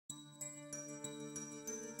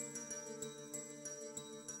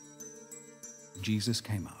Jesus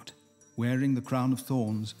came out, wearing the crown of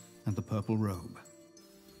thorns and the purple robe.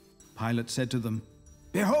 Pilate said to them,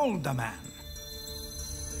 "Behold the man!"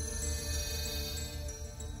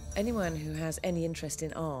 Anyone who has any interest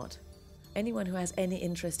in art, anyone who has any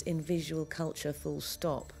interest in visual culture full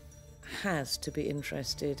stop, has to be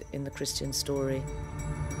interested in the Christian story.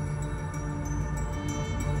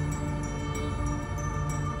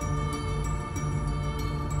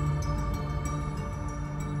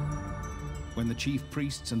 When the chief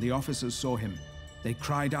priests and the officers saw him, they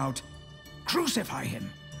cried out, "Crucify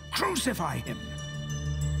him! Crucify him!"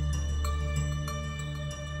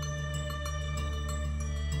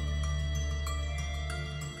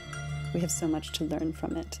 We have so much to learn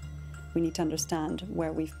from it. We need to understand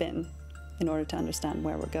where we've been in order to understand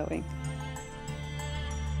where we're going.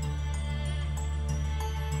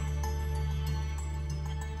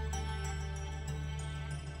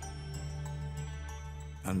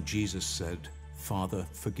 And Jesus said, "Father,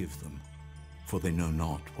 forgive them, for they know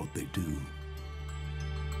not what they do."